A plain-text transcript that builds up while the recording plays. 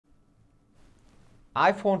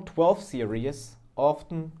iPhone 12 series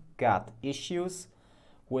often got issues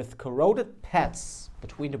with corroded pads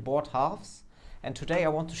between the board halves, and today I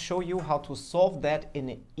want to show you how to solve that in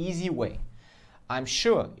an easy way. I'm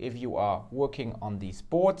sure if you are working on these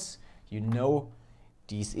boards, you know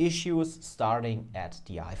these issues starting at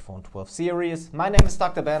the iPhone 12 series. My name is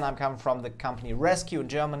Dr. Ben, I'm coming from the company Rescue in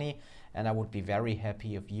Germany, and I would be very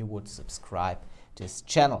happy if you would subscribe this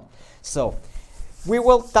channel. So we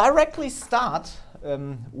will directly start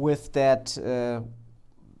with that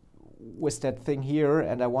thing here,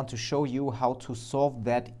 and I want to show you how to solve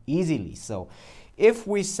that easily. So if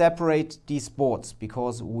we separate these boards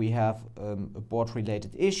because we have a board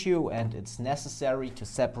related issue and it's necessary to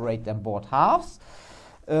separate them board halves,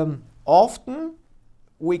 often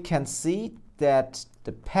we can see that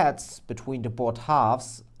the pads between the board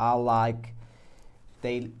halves are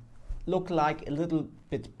they look like a little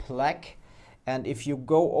bit black, and if you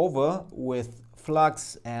go over with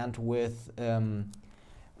flux and with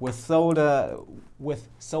solder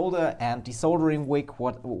and desoldering wick,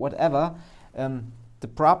 whatever, the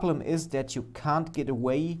problem is that you can't get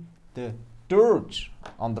away the dirt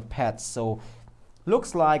on the pads. So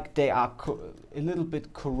looks like they are a little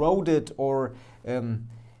bit corroded, or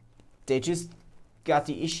they just got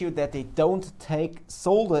the issue that they don't take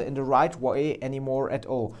solder in the right way anymore at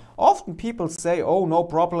all. Often people say, oh, no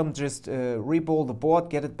problem, just reball the board,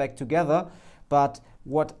 get it back together. But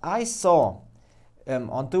what I saw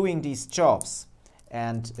on doing these jobs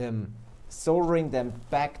and soldering them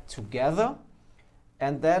back together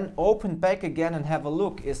and then open back again and have a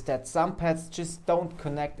look is that some pads just don't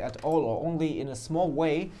connect at all, or only in a small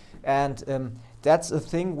way, and that's a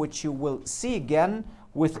thing which you will see again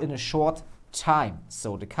within a short time.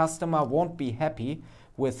 So the customer won't be happy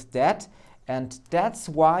with that, and that's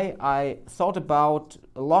why I thought about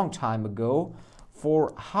a long time ago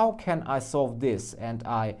for how can I solve this, and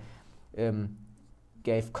I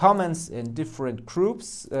gave comments in different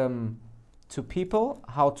groups to people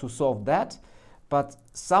how to solve that, but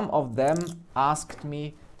some of them asked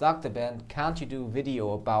me, Dr. Ben, can't you do a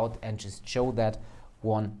video about and just show that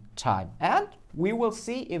one time? And we will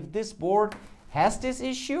see if this board has this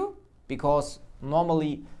issue, because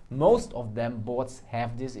normally most of them boards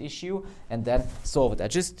have this issue, and then solve it. I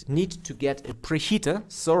just need to get a preheater,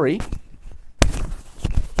 sorry.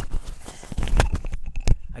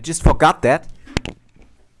 I just forgot that.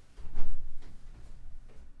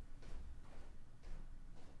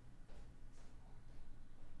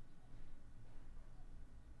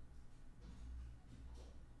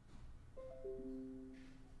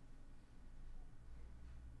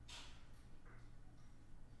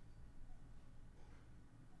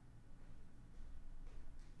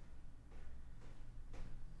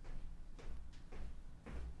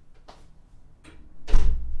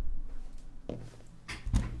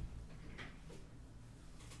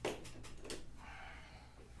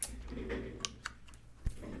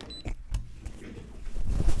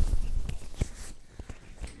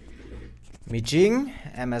 Mijing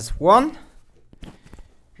MS1,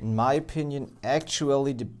 in my opinion,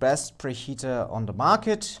 actually the best preheater on the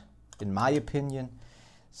market, in my opinion.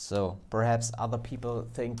 So perhaps other people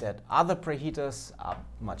think that other preheaters are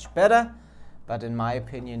much better, but in my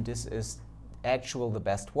opinion this is actually the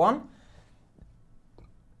best one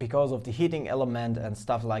because of the heating element and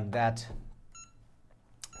stuff like that.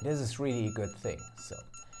 This is really a good thing. So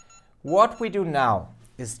what we do now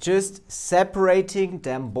is just separating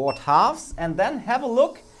them board halves and then have a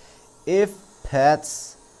look if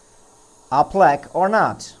pads are black or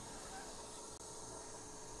not.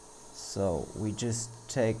 So we just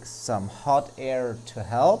take some hot air to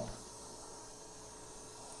help,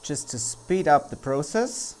 just to speed up the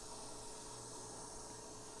process.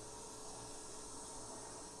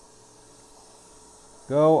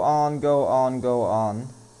 Go on, go on, go on.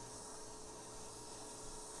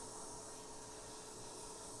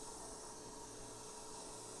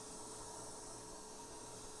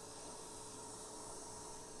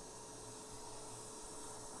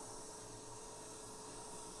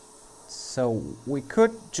 So we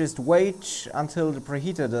could just wait until the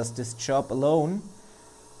preheater does this job alone,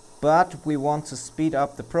 but we want to speed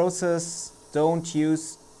up the process. Don't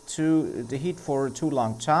use the heat for a too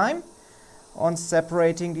long time on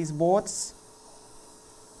separating these boards.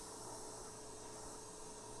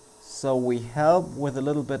 So we help with a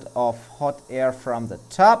little bit of hot air from the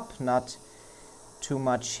top, not too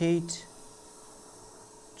much heat,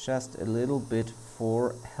 just a little bit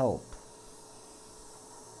for help.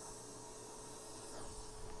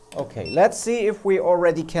 Okay, let's see if we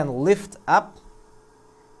already can lift up.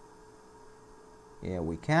 Yeah,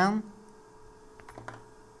 we can.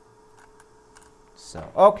 So,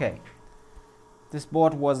 okay. This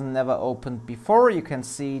board was never opened before. You can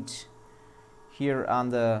see it here on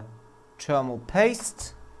the thermal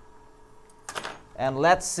paste. And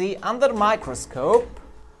let's see under the microscope,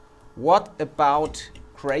 what about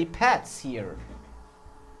gray pads here?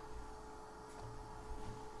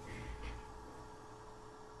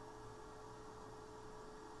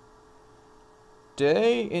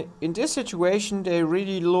 In this situation, they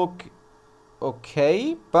really look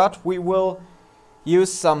okay, but we will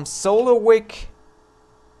use some solar wick,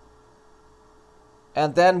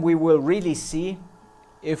 and then we will really see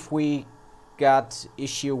if we got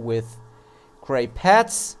issue with gray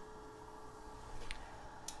pads,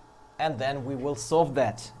 and then we will solve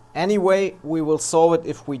that. Anyway, we will solve it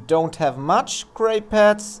if we don't have much gray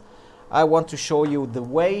pads. I want to show you the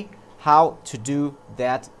way how to do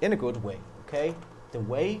that in a good way. Okay, the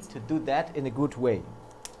way to do that in a good way.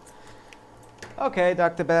 Okay,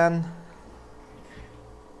 Dr. Ben.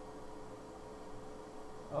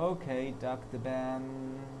 Okay, Dr.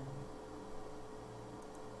 Ben.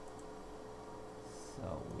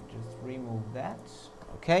 So we just remove that.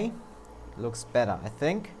 Okay, looks better, I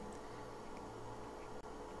think.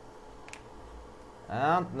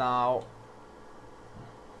 And now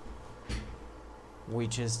we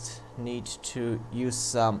just need to use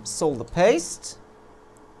some solder paste.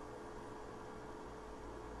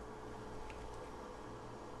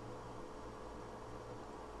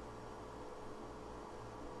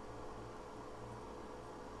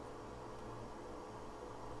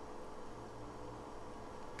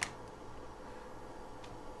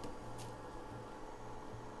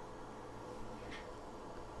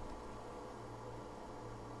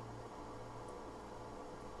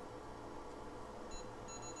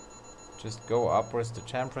 Just go up with the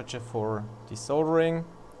temperature for desoldering.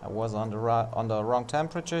 I was on the wrong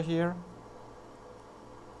temperature here.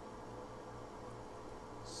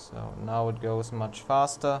 So now it goes much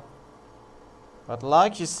faster. But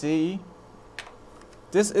like you see,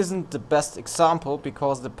 this isn't the best example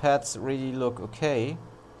because the pads really look okay.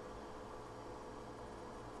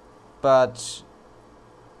 But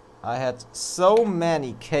I had so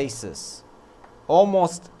many cases,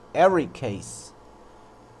 almost every case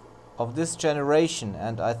of this generation,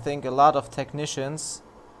 and I think a lot of technicians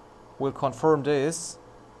will confirm this,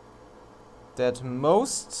 that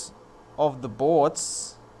most of the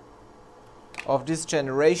boards of this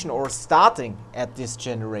generation, or starting at this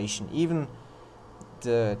generation, even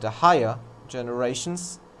the higher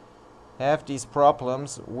generations, have these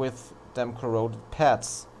problems with them corroded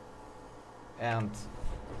pads. And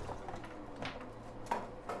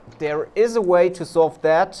there is a way to solve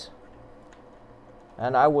that,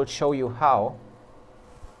 and I will show you how,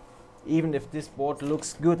 even if this board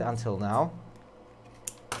looks good until now.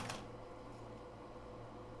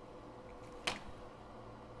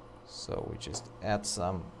 So we just add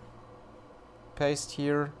some paste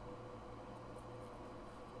here.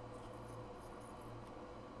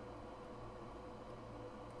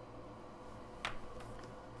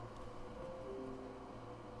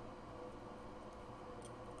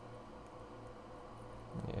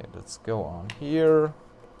 Yeah, let's go on here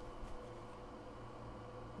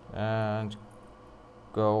and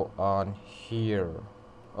go on here.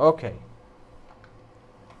 Okay.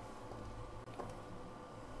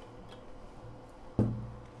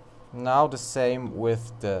 Now the same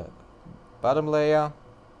with the bottom layer,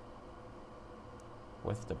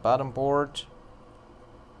 with the bottom board.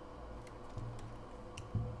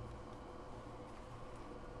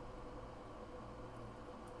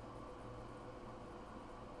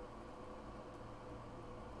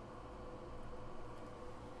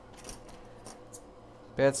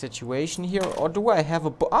 Bad situation here, or do I have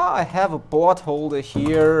a I have a board holder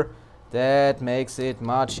here. That makes it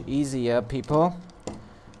much easier, people.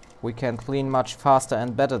 We can clean much faster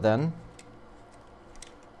and better then.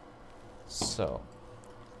 So,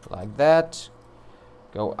 like that.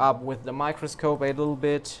 Go up with the microscope a little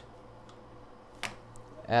bit.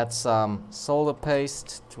 Add some solder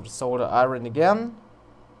paste to the solder iron again.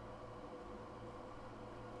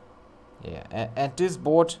 Yeah, and this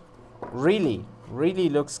board really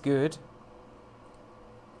looks good.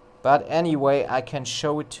 But anyway, I can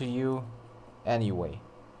show it to you anyway.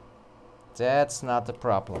 That's not the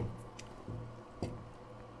problem.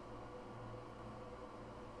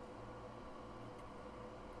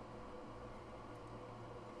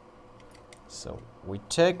 So we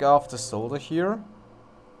take off the solder here.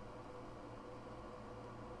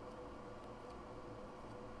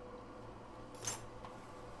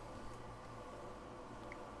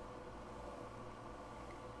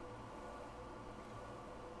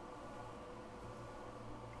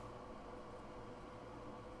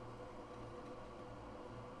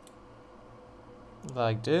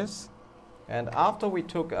 like this. And after we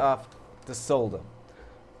took off the solder,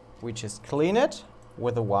 we just clean it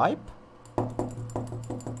with a wipe. I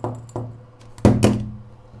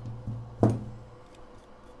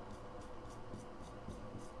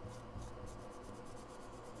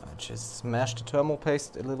just smash the thermal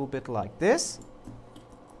paste a little bit like this.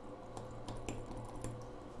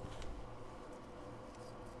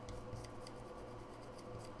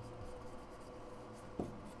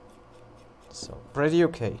 So pretty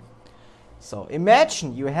okay. So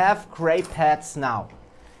imagine you have gray pads now.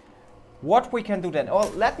 What we can do then?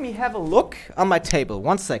 Oh, let me have a look on my table.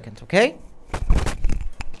 1 second, okay?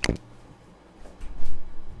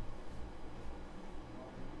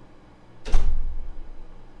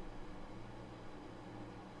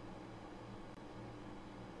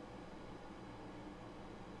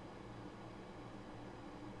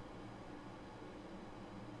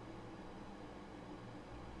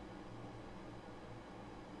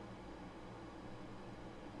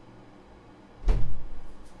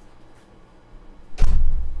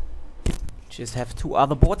 Just have 2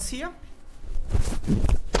 other boards here.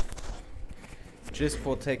 Just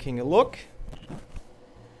for taking a look.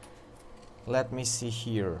 Let me see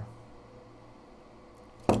here.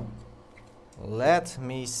 Let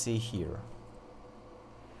me see here.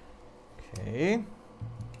 Okay.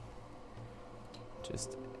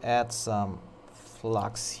 Just add some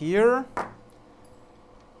flux here.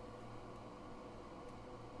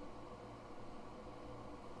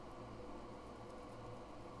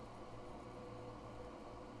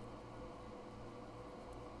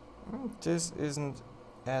 This isn't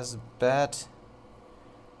as bad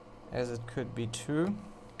as it could be too.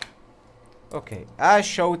 Okay, I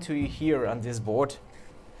show to you here on this board.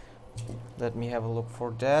 Let me have a look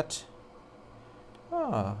for that.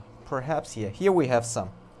 Ah, perhaps here we have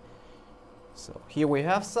some. So here we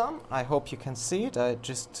have some. I hope you can see it. I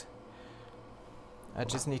just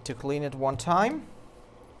need to clean it 1 time,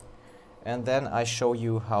 and then I show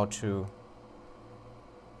you how to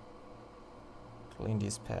clean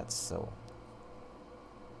these pads. So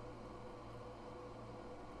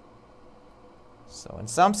in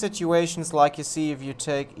some situations, like you see, if you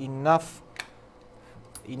take enough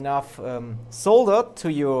solder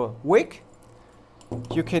to your wick,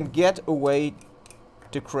 you can get away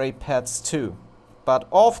the gray pads too. But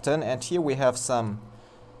often, and here we have some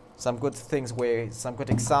good things, some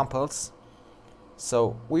good examples.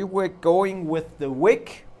 So we were going with the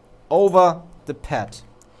wick over the pad,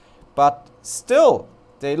 but still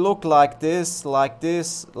they look like this, like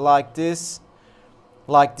this, like this,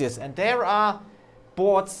 like this. And there are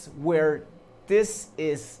boards where this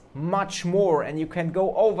is much more, and you can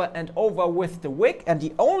go over and over with the wick, and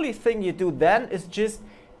the only thing you do then is just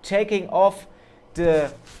taking off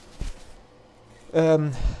the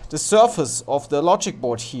surface of the logic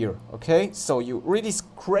board here. Okay, so you really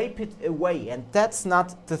scrape it away, and that's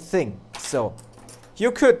not the thing. So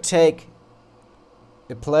you could take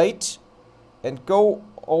a plate and go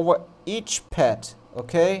over each pad.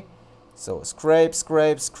 Okay, so scrape,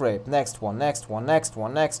 scrape, scrape. Next one, next one, next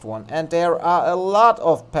one, next one. And there are a lot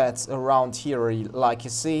of pads around here, like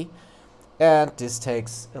you see. And this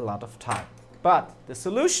takes a lot of time. But the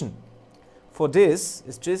solution for this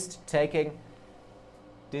is just taking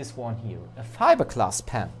this one here, a fiberglass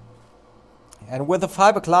pen. And with a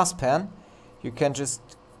fiberglass pen, you can just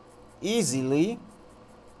easily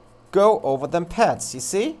go over them pads, you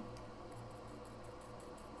see?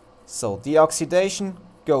 So the oxidation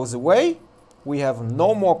goes away, we have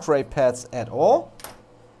no more gray pads at all,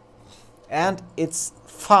 and it's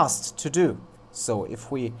fast to do. So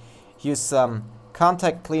if we use some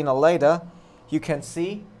contact cleaner later, you can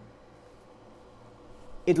see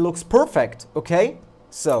it looks perfect. Okay,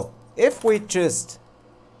 so if we just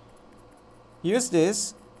use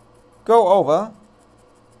this, go over,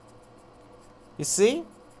 you see,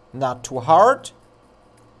 not too hard,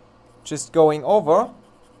 just going over.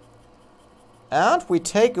 And we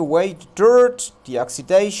take away the dirt, the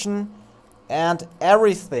oxidation, and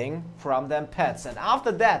everything from them pads. And after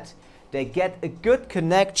that, they get a good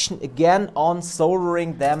connection again on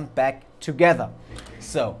soldering them back together.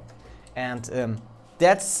 So, and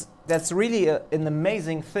that's really an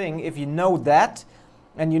amazing thing if you know that,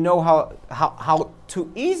 and you know how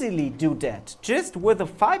to easily do that. Just with a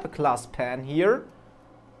fiberglass pen here,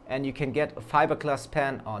 and you can get a fiberglass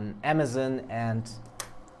pen on Amazon and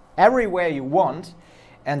everywhere you want,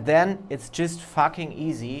 and then it's just fucking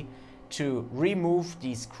easy to remove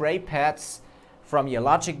these gray pads from your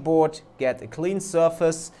logic board, get a clean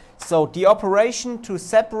surface. So the operation to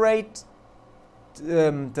separate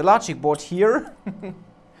the logic board here,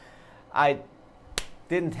 I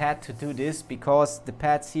didn't had to do this because the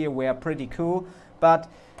pads here were pretty cool, but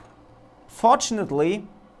fortunately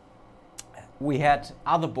we had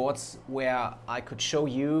other boards where I could show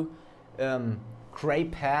you gray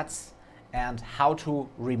pads and how to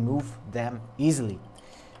remove them easily.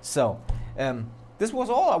 So this was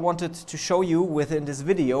all I wanted to show you within this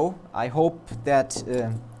video. I hope that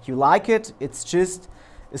you like it. It's just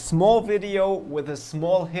a small video with a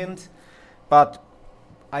small hint, but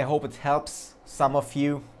I hope it helps some of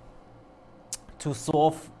you to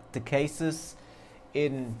solve the cases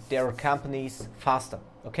in their companies faster.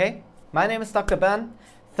 Okay? My name is Dr. Ben.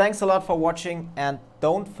 Thanks a lot for watching, and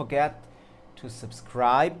don't forget to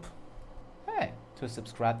subscribe. Hey, to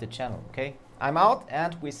subscribe the channel. Okay? I'm out,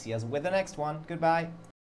 and we see us with the next one. Goodbye.